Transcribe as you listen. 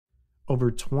Over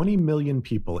 20 million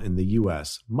people in the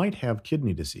US might have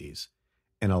kidney disease,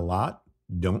 and a lot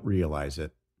don't realize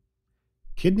it.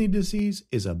 Kidney disease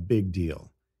is a big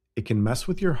deal. It can mess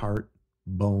with your heart,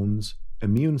 bones,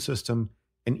 immune system,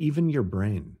 and even your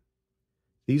brain.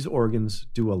 These organs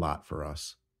do a lot for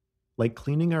us, like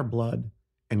cleaning our blood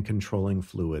and controlling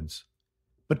fluids.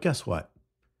 But guess what?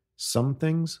 Some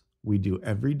things we do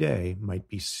every day might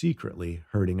be secretly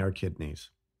hurting our kidneys.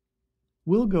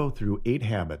 We'll go through 8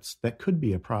 habits that could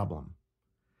be a problem.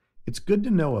 It's good to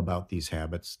know about these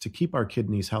habits to keep our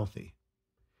kidneys healthy.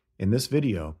 In this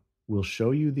video, we'll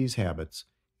show you these habits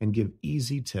and give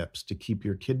easy tips to keep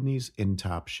your kidneys in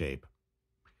top shape.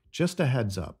 Just a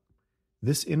heads up,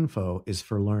 this info is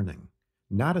for learning,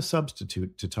 not a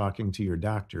substitute to talking to your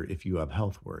doctor if you have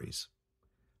health worries.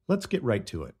 Let's get right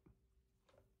to it.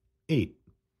 8.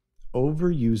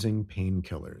 Overusing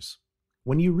painkillers.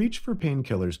 When you reach for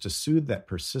painkillers to soothe that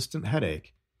persistent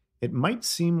headache, it might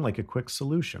seem like a quick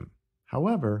solution.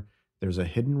 However, there's a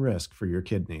hidden risk for your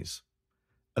kidneys.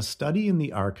 A study in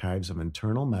the Archives of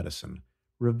Internal Medicine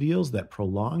reveals that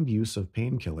prolonged use of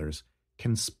painkillers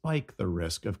can spike the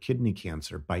risk of kidney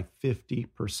cancer by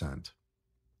 50%.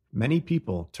 Many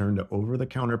people turn to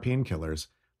over-the-counter painkillers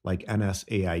like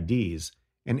NSAIDs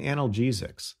and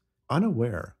analgesics,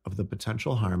 unaware of the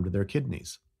potential harm to their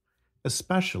kidneys,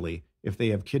 especially if they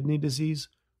have kidney disease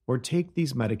or take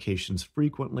these medications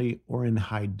frequently or in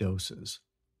high doses.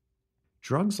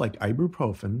 Drugs like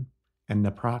ibuprofen and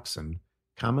naproxen,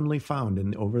 commonly found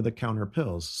in over-the-counter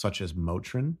pills such as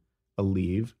Motrin,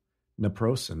 Aleve,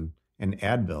 naproxen, and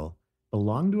Advil,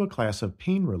 belong to a class of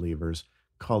pain relievers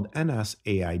called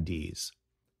NSAIDs,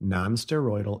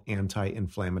 non-steroidal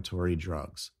anti-inflammatory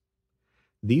drugs.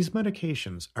 These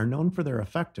medications are known for their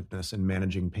effectiveness in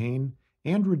managing pain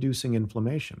and reducing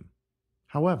inflammation.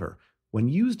 However, when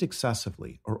used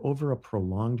excessively or over a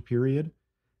prolonged period,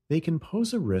 they can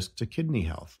pose a risk to kidney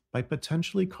health by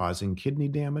potentially causing kidney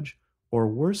damage or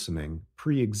worsening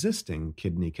pre-existing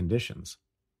kidney conditions.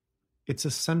 It's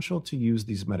essential to use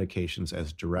these medications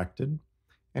as directed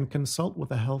and consult with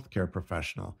a healthcare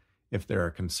professional if there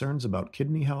are concerns about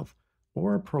kidney health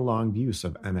or prolonged use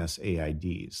of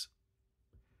NSAIDs.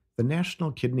 The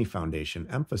National Kidney Foundation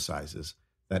emphasizes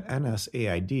that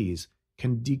NSAIDs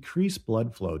can decrease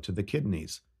blood flow to the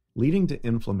kidneys, leading to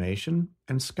inflammation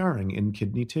and scarring in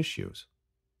kidney tissues.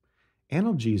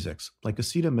 Analgesics like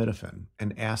acetaminophen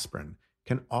and aspirin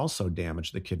can also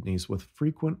damage the kidneys with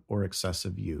frequent or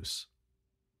excessive use.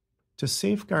 To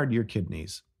safeguard your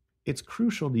kidneys, it's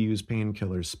crucial to use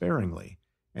painkillers sparingly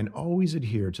and always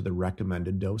adhere to the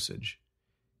recommended dosage.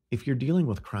 If you're dealing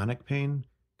with chronic pain,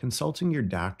 consulting your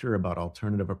doctor about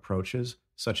alternative approaches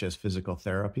such as physical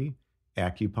therapy,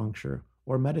 acupuncture,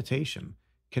 or meditation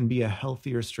can be a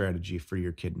healthier strategy for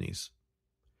your kidneys.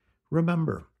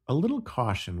 Remember, a little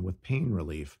caution with pain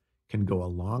relief can go a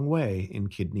long way in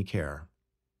kidney care.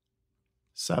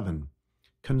 7.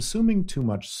 Consuming too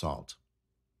much salt.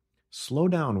 Slow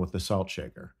down with the salt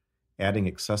shaker. Adding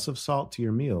excessive salt to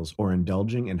your meals or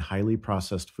indulging in highly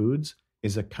processed foods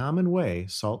is a common way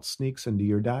salt sneaks into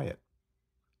your diet.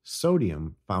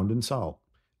 Sodium, found in salt,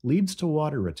 leads to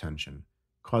water retention,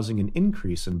 causing an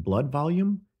increase in blood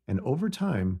volume and, over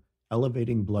time,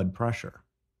 elevating blood pressure.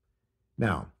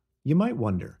 Now, you might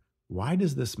wonder, why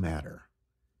does this matter?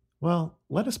 Well,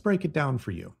 let us break it down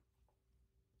for you.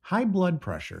 High blood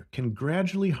pressure can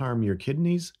gradually harm your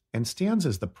kidneys and stands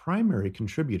as the primary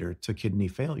contributor to kidney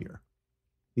failure.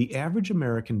 The average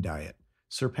American diet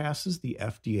surpasses the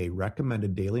FDA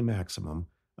recommended daily maximum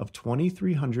of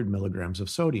 2,300 milligrams of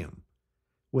sodium,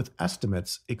 with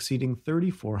estimates exceeding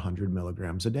 3,400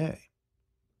 milligrams a day.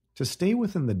 To stay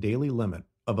within the daily limit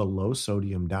of a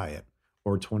low-sodium diet,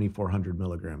 or 2,400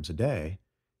 milligrams a day,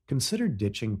 consider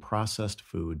ditching processed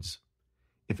foods.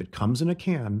 If it comes in a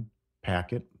can,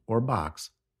 packet, or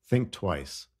box, think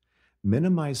twice.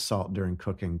 Minimize salt during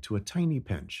cooking to a tiny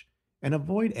pinch, and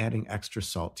avoid adding extra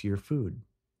salt to your food.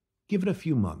 Give it a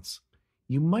few months.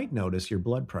 You might notice your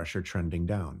blood pressure trending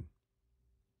down.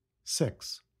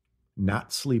 6.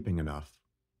 Not sleeping enough.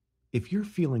 If you're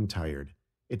feeling tired,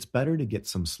 it's better to get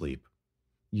some sleep.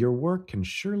 Your work can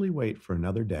surely wait for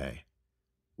another day.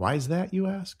 Why is that, you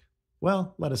ask?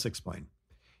 Well, let us explain.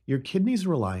 Your kidneys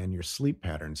rely on your sleep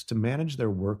patterns to manage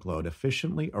their workload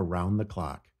efficiently around the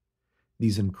clock.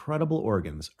 These incredible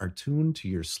organs are tuned to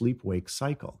your sleep-wake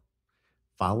cycle,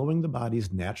 following the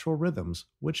body's natural rhythms,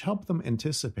 which help them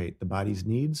anticipate the body's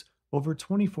needs over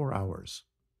 24 hours.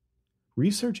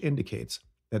 Research indicates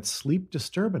that sleep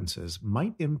disturbances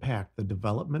might impact the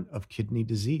development of kidney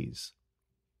disease.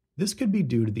 This could be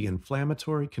due to the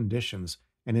inflammatory conditions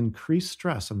and increased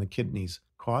stress on the kidneys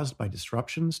caused by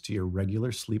disruptions to your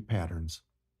regular sleep patterns.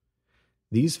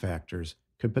 These factors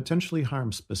could potentially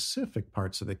harm specific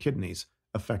parts of the kidneys,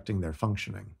 affecting their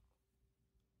functioning.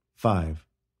 5.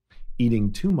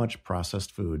 Eating too much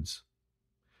processed foods.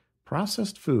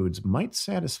 Processed foods might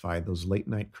satisfy those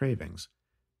late-night cravings,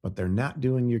 but they're not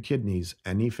doing your kidneys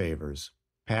any favors.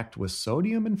 Packed with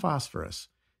sodium and phosphorus,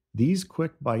 these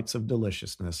quick bites of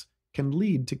deliciousness can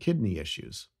lead to kidney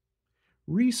issues.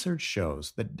 Research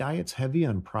shows that diets heavy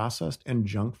on processed and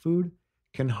junk food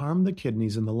can harm the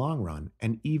kidneys in the long run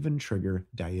and even trigger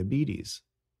diabetes.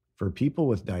 For people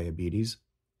with diabetes,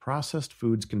 processed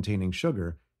foods containing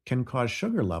sugar can cause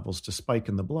sugar levels to spike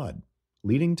in the blood,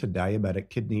 leading to diabetic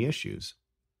kidney issues.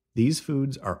 These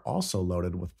foods are also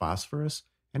loaded with phosphorus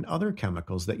and other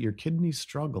chemicals that your kidneys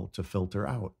struggle to filter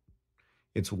out.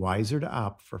 It's wiser to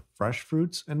opt for fresh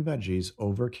fruits and veggies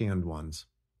over canned ones.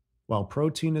 While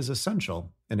protein is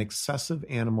essential, an excessive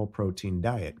animal protein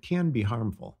diet can be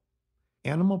harmful.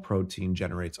 Animal protein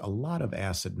generates a lot of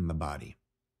acid in the body.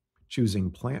 Choosing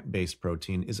plant-based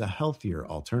protein is a healthier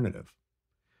alternative.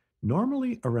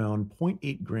 Normally, around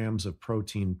 0.8 grams of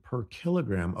protein per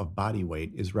kilogram of body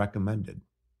weight is recommended.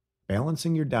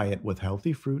 Balancing your diet with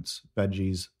healthy fruits,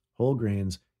 veggies, whole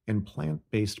grains, and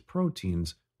plant-based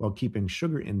proteins while keeping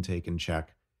sugar intake in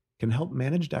check can help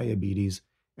manage diabetes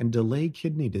and delay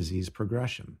kidney disease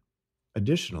progression.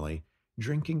 Additionally,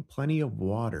 drinking plenty of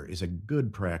water is a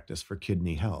good practice for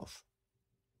kidney health.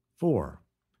 4.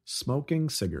 Smoking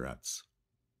cigarettes.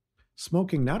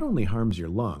 Smoking not only harms your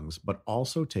lungs, but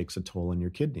also takes a toll on your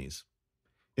kidneys.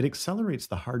 It accelerates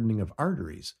the hardening of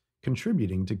arteries,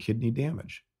 contributing to kidney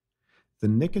damage. The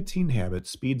nicotine habit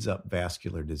speeds up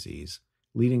vascular disease,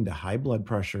 leading to high blood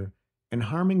pressure and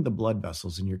harming the blood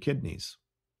vessels in your kidneys.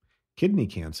 Kidney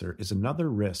cancer is another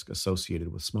risk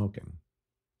associated with smoking.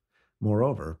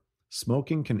 Moreover,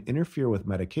 smoking can interfere with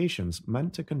medications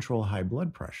meant to control high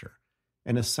blood pressure,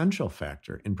 an essential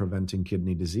factor in preventing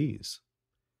kidney disease.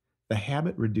 The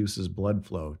habit reduces blood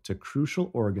flow to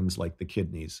crucial organs like the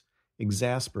kidneys,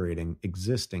 exacerbating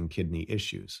existing kidney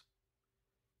issues.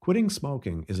 Quitting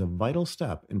smoking is a vital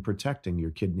step in protecting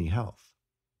your kidney health.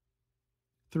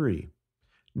 3.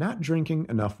 Not drinking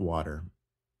enough water.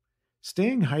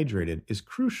 Staying hydrated is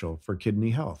crucial for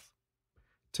kidney health.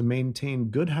 To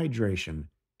maintain good hydration,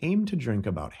 aim to drink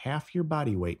about half your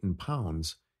body weight in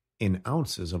pounds in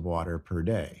ounces of water per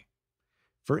day.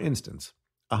 For instance,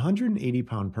 a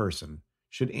 180-pound person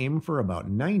should aim for about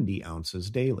 90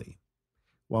 ounces daily.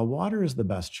 While water is the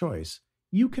best choice,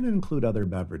 you can include other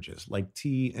beverages like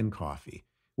tea and coffee,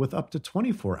 with up to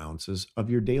 24 ounces of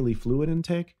your daily fluid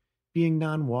intake being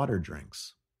non-water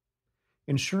drinks.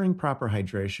 Ensuring proper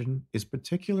hydration is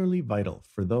particularly vital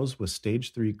for those with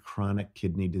stage 3 chronic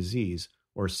kidney disease,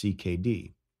 or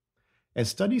CKD. As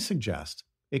studies suggest,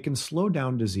 it can slow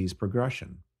down disease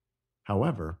progression.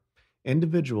 However,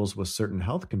 individuals with certain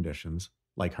health conditions,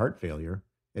 like heart failure,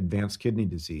 advanced kidney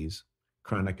disease,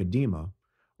 chronic edema,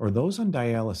 or those on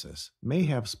dialysis may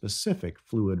have specific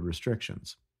fluid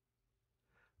restrictions.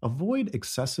 Avoid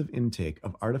excessive intake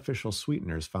of artificial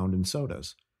sweeteners found in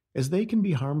sodas, as they can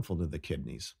be harmful to the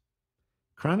kidneys.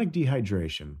 Chronic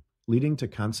dehydration, leading to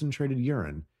concentrated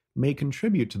urine, may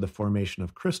contribute to the formation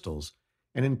of crystals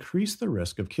and increase the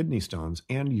risk of kidney stones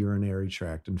and urinary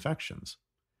tract infections.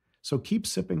 So keep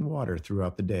sipping water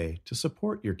throughout the day to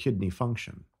support your kidney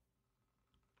function.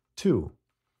 2.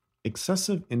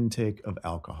 Excessive intake of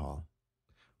alcohol.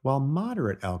 While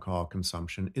moderate alcohol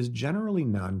consumption is generally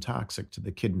non-toxic to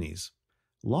the kidneys,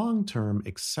 long-term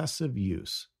excessive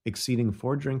use, exceeding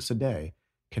 4 drinks a day,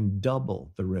 can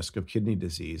double the risk of kidney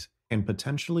disease and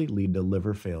potentially lead to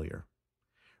liver failure.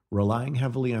 Relying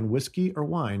heavily on whiskey or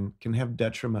wine can have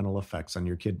detrimental effects on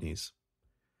your kidneys.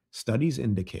 Studies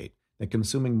indicate that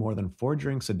consuming more than 4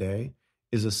 drinks a day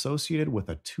is associated with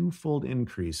a 2-fold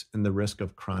increase in the risk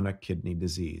of chronic kidney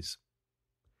disease.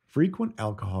 Frequent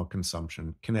alcohol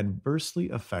consumption can adversely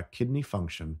affect kidney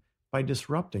function by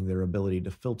disrupting their ability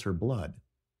to filter blood.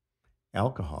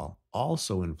 Alcohol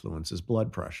also influences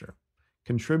blood pressure,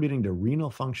 contributing to renal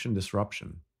function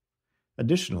disruption.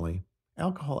 Additionally,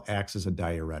 alcohol acts as a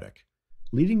diuretic,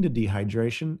 leading to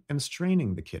dehydration and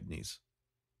straining the kidneys.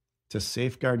 To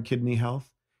safeguard kidney health,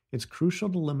 it's crucial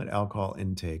to limit alcohol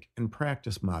intake and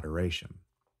practice moderation.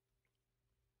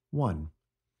 1.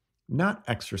 Not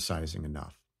exercising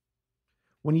enough.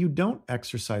 When you don't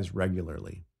exercise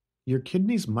regularly, your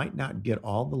kidneys might not get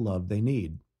all the love they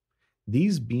need.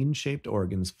 These bean-shaped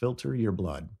organs filter your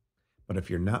blood, but if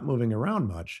you're not moving around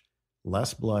much,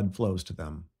 less blood flows to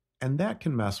them, and that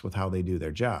can mess with how they do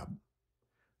their job.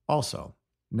 Also,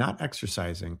 Not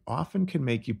exercising often can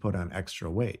make you put on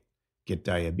extra weight, get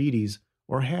diabetes,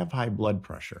 or have high blood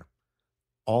pressure,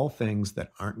 all things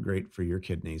that aren't great for your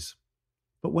kidneys.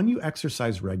 But when you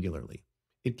exercise regularly,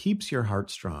 it keeps your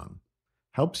heart strong,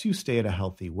 helps you stay at a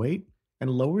healthy weight, and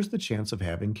lowers the chance of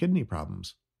having kidney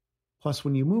problems. Plus,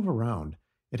 when you move around,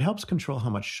 it helps control how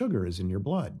much sugar is in your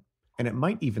blood, and it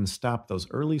might even stop those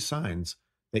early signs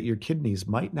that your kidneys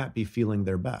might not be feeling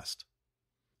their best.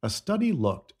 A study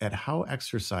looked at how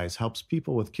exercise helps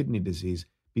people with kidney disease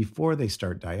before they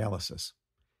start dialysis.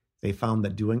 They found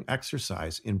that doing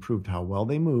exercise improved how well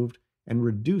they moved and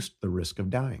reduced the risk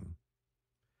of dying.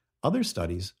 Other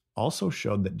studies also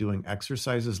showed that doing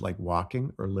exercises like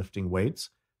walking or lifting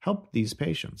weights helped these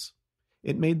patients.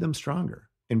 It made them stronger,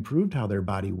 improved how their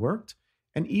body worked,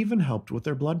 and even helped with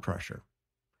their blood pressure.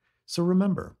 So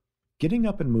remember, getting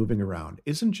up and moving around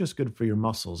isn't just good for your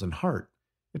muscles and heart,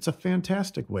 it's a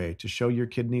fantastic way to show your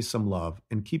kidneys some love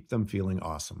and keep them feeling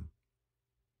awesome.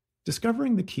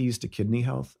 Discovering the keys to kidney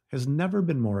health has never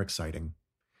been more exciting.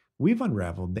 We've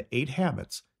unraveled the 8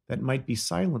 habits that might be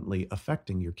silently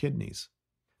affecting your kidneys.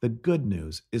 The good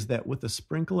news is that with a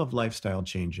sprinkle of lifestyle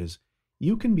changes,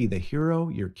 you can be the hero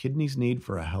your kidneys need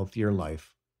for a healthier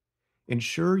life.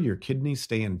 Ensure your kidneys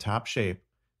stay in top shape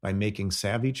by making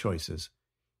savvy choices,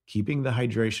 keeping the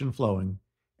hydration flowing,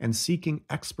 and seeking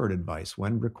expert advice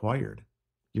when required.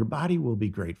 Your body will be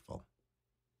grateful.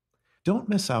 Don't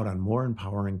miss out on more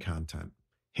empowering content.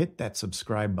 Hit that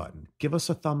subscribe button, give us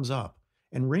a thumbs up,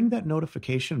 and ring that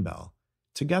notification bell.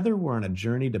 Together, we're on a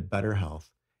journey to better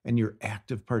health, and your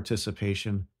active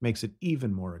participation makes it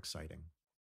even more exciting.